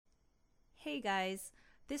Hey guys,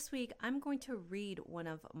 this week I'm going to read one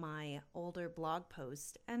of my older blog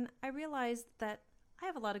posts, and I realized that I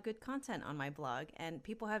have a lot of good content on my blog, and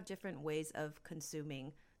people have different ways of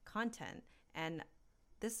consuming content. And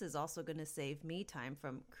this is also going to save me time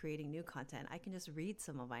from creating new content. I can just read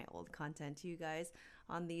some of my old content to you guys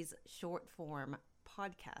on these short form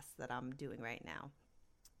podcasts that I'm doing right now.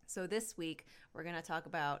 So this week we're going to talk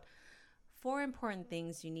about 4 important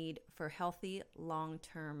things you need for healthy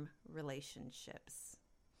long-term relationships.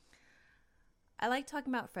 I like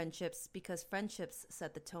talking about friendships because friendships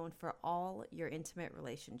set the tone for all your intimate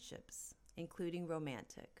relationships, including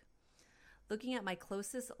romantic. Looking at my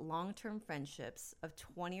closest long-term friendships of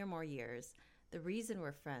 20 or more years, the reason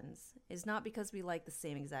we're friends is not because we like the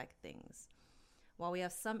same exact things. While we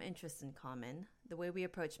have some interests in common, the way we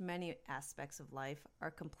approach many aspects of life are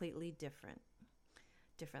completely different.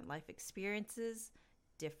 Different life experiences,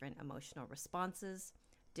 different emotional responses,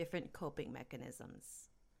 different coping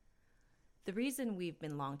mechanisms. The reason we've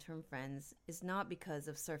been long-term friends is not because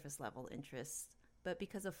of surface level interests, but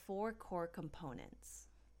because of 4 core components.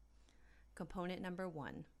 Component number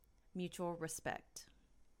 1, mutual respect.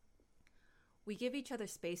 We give each other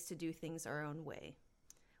space to do things our own way.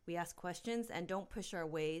 We ask questions and don't push our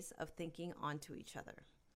ways of thinking onto each other.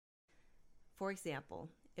 For example,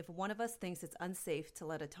 if one of us thinks it's unsafe to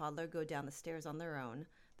let a toddler go down the stairs on their own,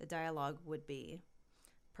 the dialogue would be,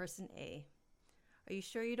 Person A, are you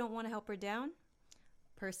sure you don't want to help her down?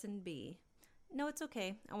 Person B, no, it's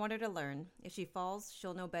okay. I want her to learn. If she falls,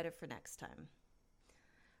 she'll know better for next time.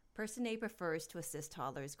 Person A prefers to assist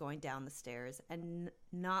toddlers going down the stairs and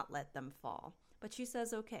not let them fall, but she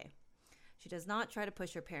says okay. She does not try to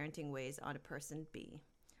push her parenting ways onto Person B.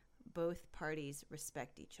 Both parties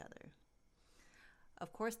respect each other.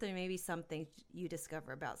 Of course, there may be some things you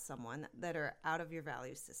discover about someone that are out of your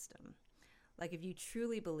value system. Like if you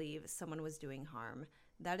truly believe someone was doing harm,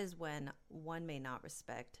 that is when one may not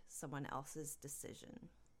respect someone else's decision.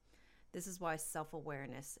 This is why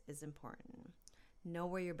self-awareness is important. Know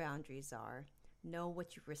where your boundaries are, know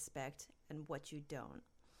what you respect and what you don't.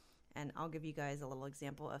 And I'll give you guys a little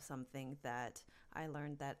example of something that I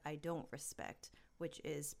learned that I don't respect, which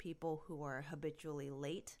is people who are habitually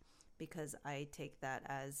late, because I take that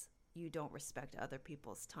as you don't respect other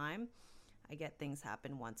people's time. I get things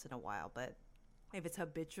happen once in a while, but if it's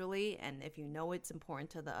habitually and if you know it's important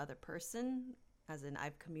to the other person, as in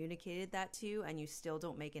I've communicated that to you and you still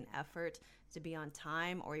don't make an effort to be on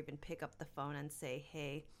time or even pick up the phone and say,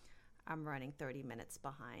 hey, I'm running 30 minutes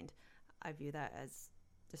behind, I view that as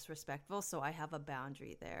disrespectful, so I have a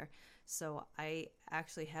boundary there. So I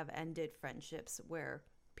actually have ended friendships where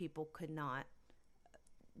people could not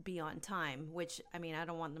be on time, which, I mean, I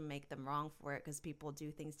don't want to make them wrong for it because people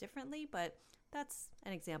do things differently, but that's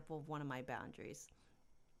an example of one of my boundaries.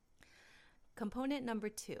 Component number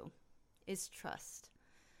 2 is trust.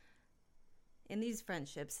 In these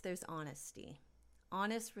friendships, there's honesty.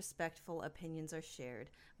 Honest, respectful opinions are shared,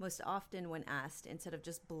 most often when asked instead of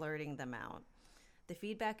just blurting them out. The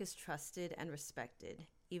feedback is trusted and respected,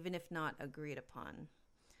 even if not agreed upon.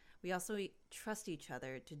 We also trust each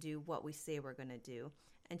other to do what we say we're going to do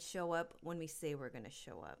and show up when we say we're going to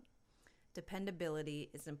show up. Dependability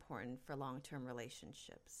is important for long-term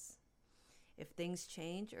relationships. If things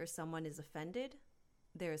change or someone is offended,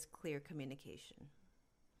 there is clear communication.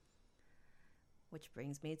 Which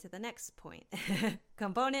brings me to the next point.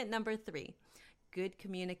 Component number 3, good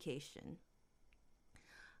communication.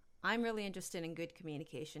 I'm really interested in good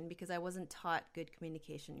communication because I wasn't taught good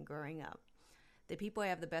communication growing up. The people I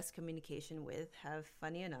have the best communication with have,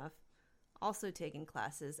 funny enough, also taken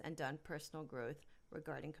classes and done personal growth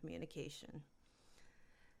regarding communication.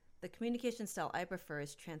 The communication style I prefer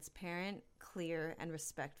is transparent, clear, and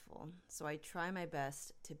respectful, so I try my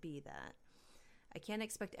best to be that. I can't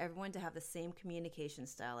expect everyone to have the same communication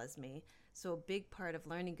style as me, so a big part of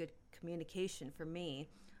learning good communication for me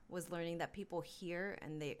was learning that people hear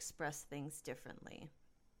and they express things differently.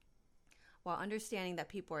 While understanding that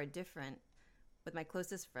people are different, with my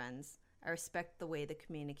closest friends, I respect the way they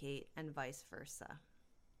communicate and vice versa.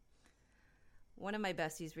 One of my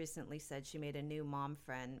besties recently said she made a new mom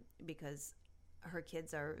friend because her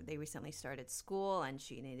kids they recently started school and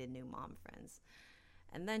she needed new mom friends.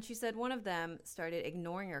 And then she said one of them started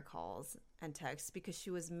ignoring her calls and texts because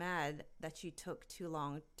she was mad that she took too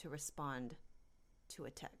long to respond to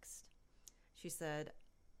a text. She said,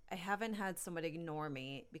 I haven't had somebody ignore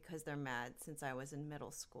me because they're mad since I was in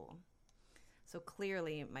middle school. So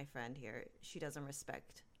clearly, my friend here, she doesn't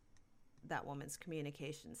respect that woman's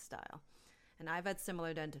communication style. And I've had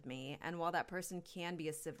similar done to me. And while that person can be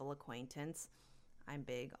a civil acquaintance, I'm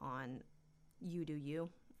big on you do you.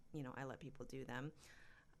 I let people do them.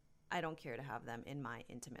 I don't care to have them in my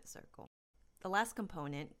intimate circle. The last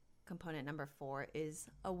component number 4, is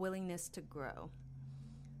a willingness to grow.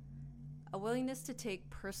 A willingness to take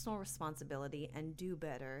personal responsibility and do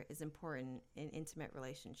better is important in intimate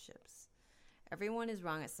relationships. Everyone is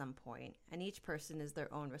wrong at some point, and each person is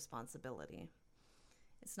their own responsibility.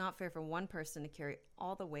 It's not fair for one person to carry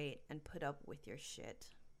all the weight and put up with your shit.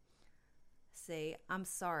 Say, I'm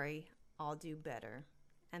sorry, I'll do better,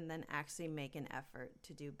 and then actually make an effort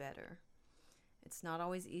to do better. It's not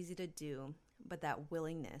always easy to do, but that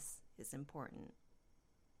willingness is important.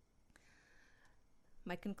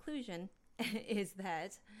 My conclusion is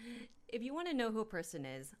that if you want to know who a person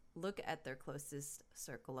is, look at their closest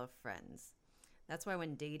circle of friends. That's why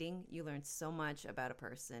when dating, you learn so much about a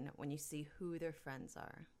person when you see who their friends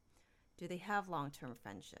are. Do they have long-term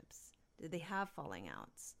friendships? Do they have falling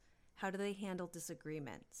outs? How do they handle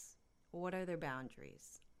disagreements? What are their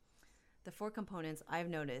boundaries? The 4 components I've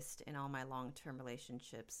noticed in all my long-term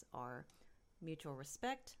relationships are mutual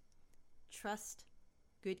respect, trust,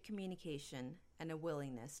 good communication, and a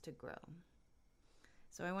willingness to grow.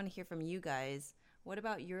 So I want to hear from you guys. What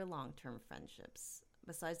about your long-term friendships?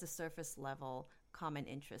 Besides the surface level, common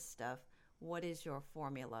interest stuff, what is your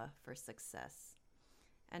formula for success?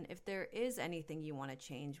 And if there is anything you want to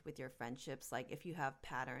change with your friendships, like if you have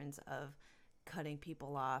patterns of cutting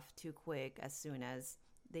people off too quick as soon as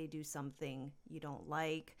they do something you don't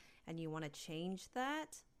like and you want to change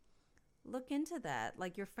that, look into that.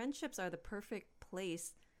 Like, your friendships are the perfect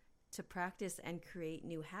place to practice and create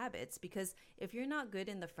new habits, because if you're not good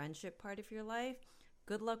in the friendship part of your life,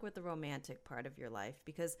 good luck with the romantic part of your life,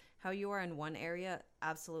 because how you are in one area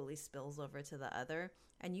absolutely spills over to the other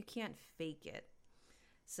and you can't fake it.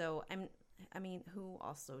 So who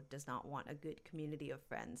also does not want a good community of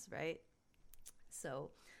friends, right?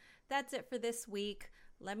 So that's it for this week.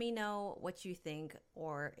 Let me know what you think,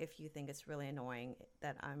 or if you think it's really annoying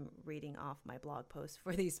that I'm reading off my blog posts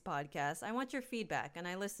for these podcasts. I want your feedback, and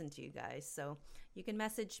I listen to you guys. So you can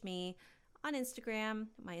message me on Instagram.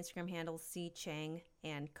 My Instagram handle is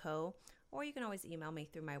cchang&co, or you can always email me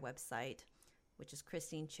through my website, which is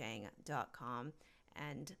christinechang.com.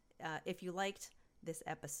 And if you liked this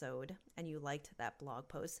episode and you liked that blog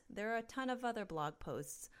post, there are a ton of other blog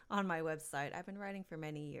posts on my website. I've been writing for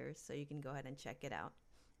many years, so you can go ahead and check it out.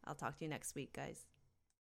 I'll talk to you next week, guys.